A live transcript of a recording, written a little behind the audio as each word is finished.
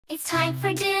It's time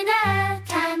for dinner,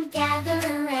 come gather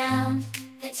around.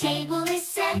 The table is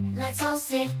set, let's all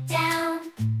sit down.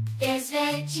 There's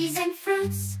veggies and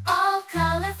fruits, all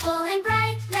colorful and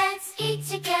bright. Let's eat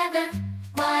together,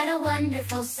 what a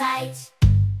wonderful sight.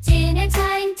 Dinner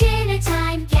time,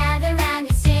 gather round,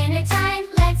 it's dinner time.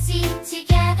 Let's eat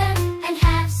together and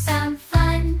have some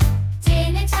fun.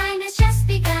 Dinner time has just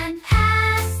begun.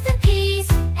 Pass the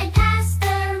peas and pass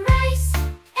the rice.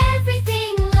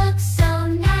 Everything looks so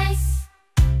nice.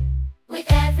 With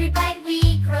every bite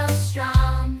we grow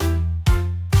strong.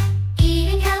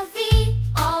 Eating healthy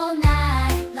all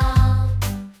night long.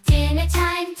 Dinner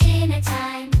time, dinner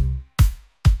time.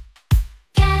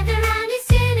 Gather round, it's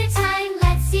dinner time.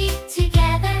 Let's eat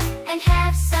together and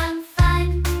have some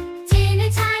fun. Dinner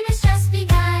time has just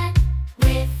begun.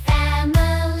 With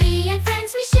family and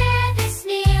friends we share this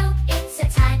meal. It's a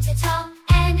time to talk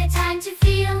and a time to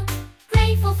feel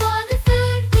grateful for the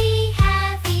food we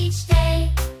have each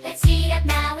day. Let's eat up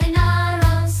now in our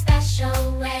own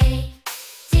special way.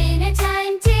 Dinner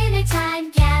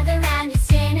time, gather round, it's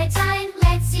dinner time.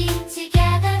 Let's eat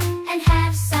together and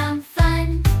have some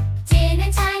fun.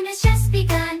 Dinner time has just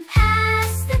begun.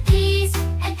 Pass the peas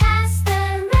and pass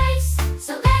the rice.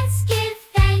 So let's give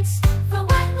thanks for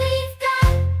what we've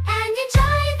got and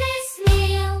enjoy this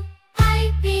meal.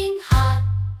 Piping hot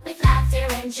with laughter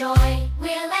and joy,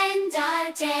 we'll end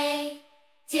our day.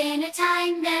 Dinner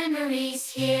time, memories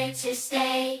here to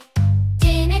stay.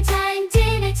 Dinner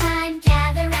time,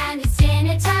 gather round, it's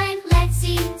dinner time. Let's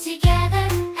eat together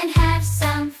and have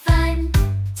some fun.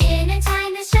 Dinner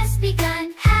time has just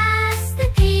begun. Pass the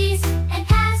peas and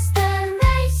pass the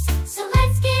rice. So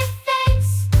let's give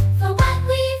thanks for what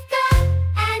we've got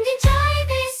and enjoy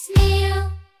this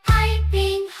meal.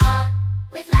 Piping hot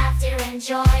with laughter and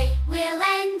joy, we'll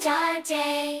end our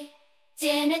day.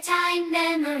 Dinner time,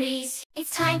 memories.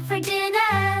 It's time for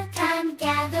dinner, come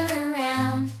gather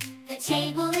around. The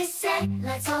table is set,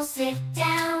 let's all sit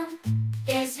down.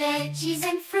 There's veggies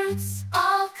and fruits,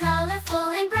 all colorful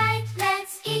and bright.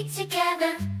 Let's eat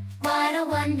together, what a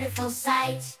wonderful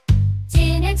sight.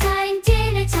 Dinner time,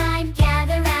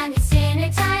 gather round, it's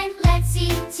dinner time. Let's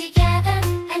eat together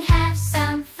and have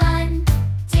some fun.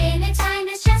 Dinner time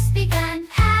has just begun.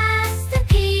 Pass the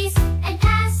peas and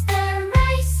pass the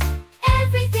rice.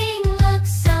 Everything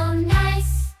looks so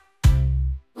nice.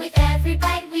 With every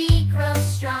bite we grow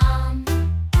strong.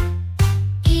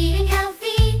 Eating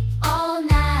healthy all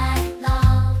night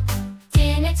long.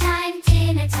 Dinner time,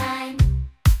 dinner time.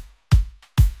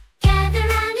 Gather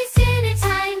round, it's dinner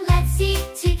time. Let's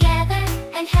eat together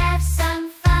and have some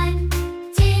fun.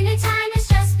 Dinner time has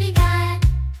just begun.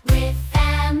 With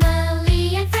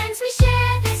family and friends we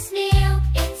share this meal.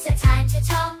 It's a time to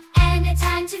talk and a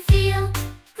time to feel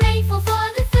grateful for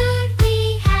the food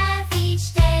we have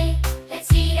each day.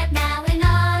 Let's eat up now in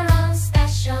our own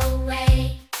special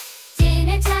way.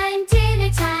 Dinner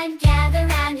time, gather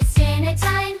round, it's dinner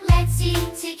time. Let's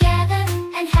eat together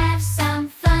and have some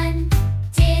fun.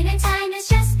 Dinner time has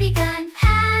just begun.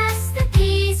 Pass the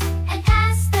peas and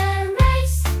pass the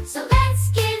rice. So let's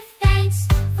give thanks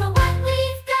for what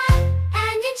we've got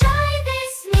and enjoy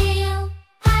this meal.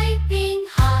 Piping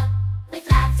hot with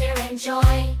laughter and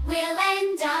joy, we'll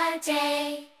end our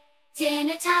day.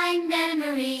 Dinner time,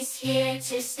 memories here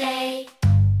to stay.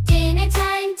 Dinner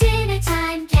time.